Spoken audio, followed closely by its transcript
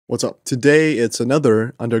What's up? Today it's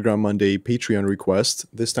another Underground Monday Patreon request,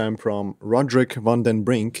 this time from Roderick van den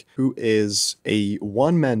Brink, who is a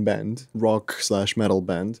one-man band, rock/metal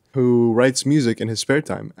band, who writes music in his spare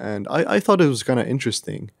time. And I thought it was kind of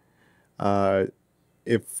interesting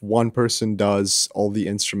if one person does all the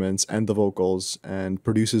instruments and the vocals and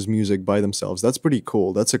produces music by themselves. That's pretty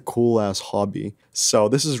cool. That's a cool-ass hobby. So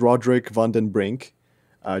this is Roderick van den Brink.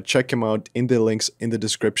 Check him out in the links in the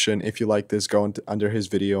description. If you like this, go under his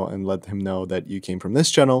video and let him know that you came from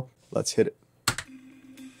this channel. Let's hit it.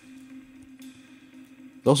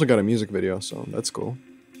 He's also got a music video, so that's cool.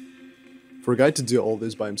 For a guy to do all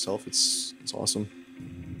this by himself, it's awesome.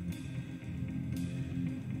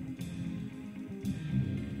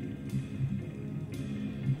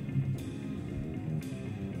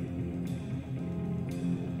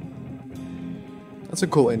 That's a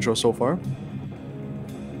cool intro so far.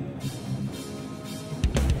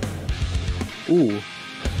 Ooh.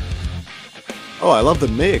 Oh, I love the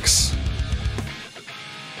mix.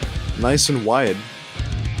 Nice and wide.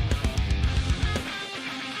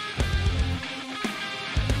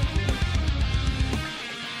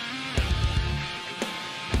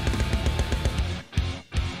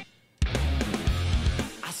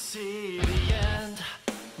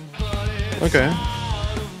 Okay.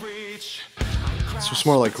 It's just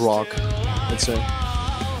more like rock, I'd say.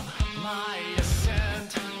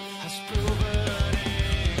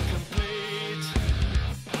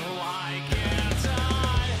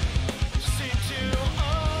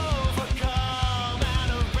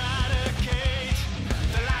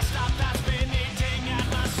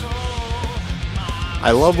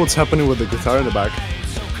 I love what's happening with the guitar in the back.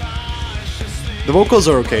 The vocals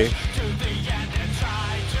are okay.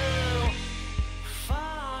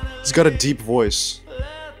 He's got a deep voice.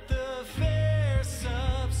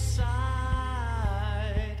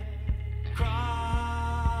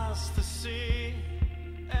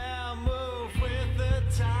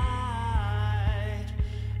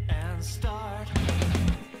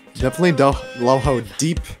 Definitely love how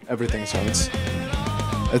deep everything sounds.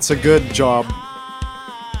 It's a good job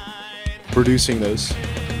producing this.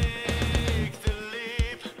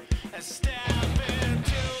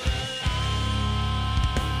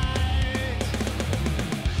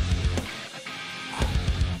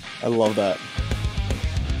 I love that.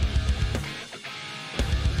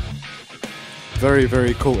 Very,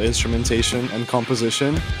 very cool instrumentation and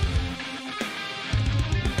composition.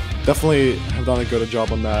 Definitely have done a good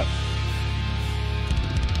job on that.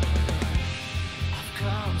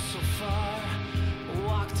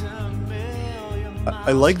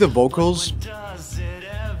 I like the vocals,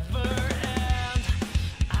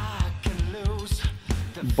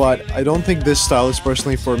 but I don't think this style is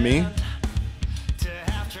personally for me.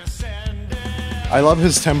 I love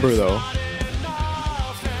his timbre though.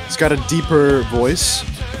 He's got a deeper voice.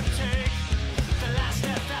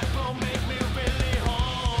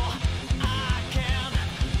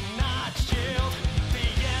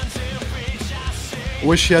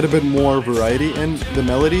 Wish he had a bit more variety in the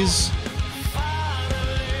melodies.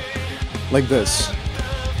 Like this.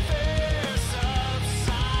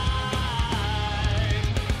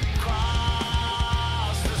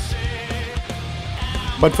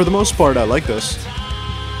 But for the most part, I like this.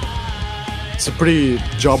 It's a pretty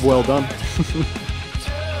job well done.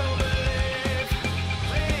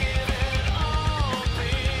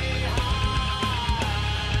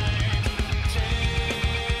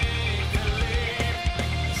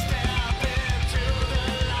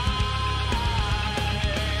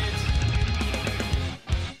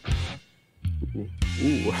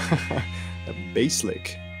 Ooh, a bass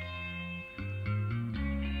lick.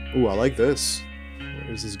 Ooh, I like this.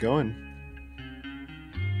 Where is this going?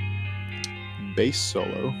 Bass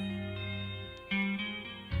solo.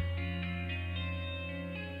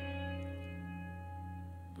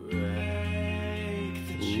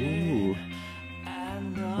 Ooh.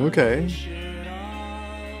 Okay.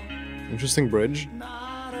 Interesting bridge.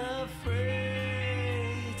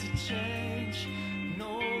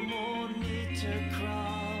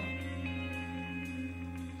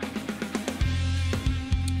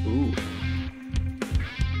 Ooh.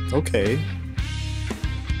 Okay.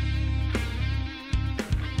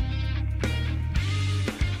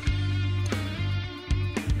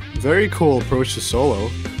 Very cool approach to solo.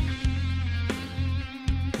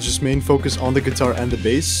 Just main focus on the guitar and the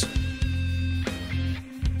bass.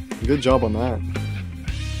 Good job on that.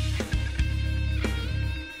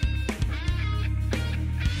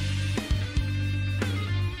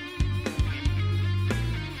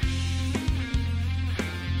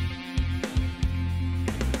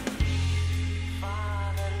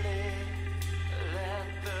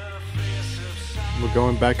 We're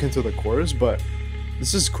going back into the chorus, but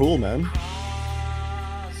this is cool, man.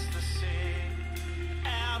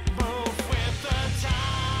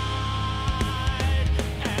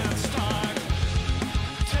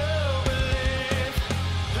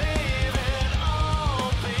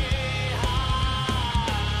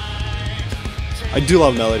 I do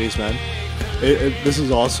love melodies, man. This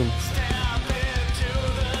is awesome.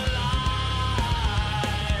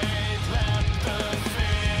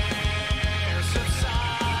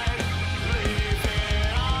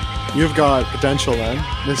 You've got potential, man.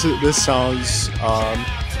 This sounds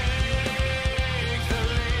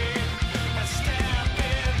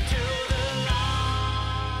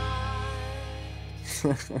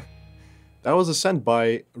that was Ascent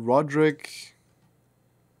by Roderick,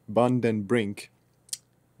 Brink.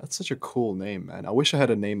 That's such a cool name, man. I wish I had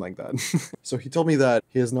a name like that. So he told me that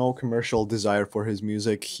he has no commercial desire for his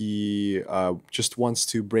music. He just wants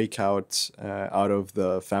to break out of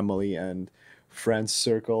the family and friends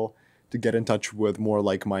circle to get in touch with more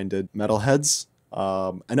like-minded metalheads.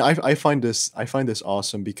 And I find this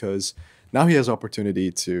awesome because now he has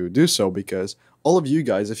opportunity to do so, because all of you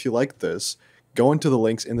guys, if you like this, go into the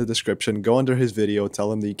links in the description, go under his video,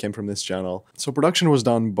 tell him that you came from this channel. So production was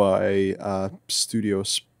done by Studio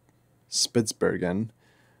Spitsbergen.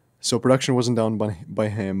 So production wasn't done by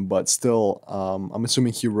him, but still, I'm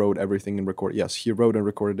assuming he wrote everything and recorded. Yes, he wrote and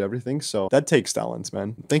recorded everything. So that takes talent,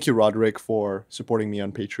 man. Thank you, Roderick, for supporting me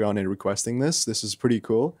on Patreon and requesting this. This is pretty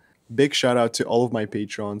cool. Big shout out to all of my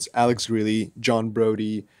patrons: Alex Greeley, John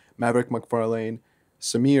Brody, Maverick McFarlane,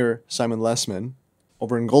 Samir, Simon Lessman.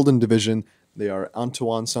 Over in Golden Division, they are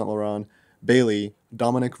Antoine Saint Laurent, Bailey,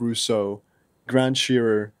 Dominic Rousseau, Grant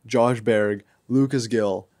Shearer, Josh Berg, Lucas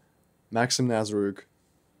Gill, Maxim Nazaruk,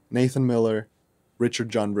 Nathan Miller, Richard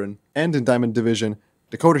Johnbrun, and in Diamond Division,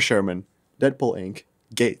 Dakota Sherman, Deadpool Inc.,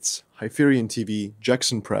 Gates, Hyperion TV,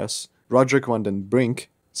 Jackson Press, Roderick Van Brink,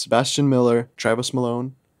 Sebastian Miller, Travis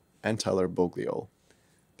Malone, and Tyler Boglio.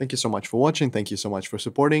 Thank you so much for watching, thank you so much for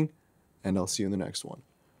supporting, and I'll see you in the next one.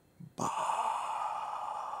 Bye.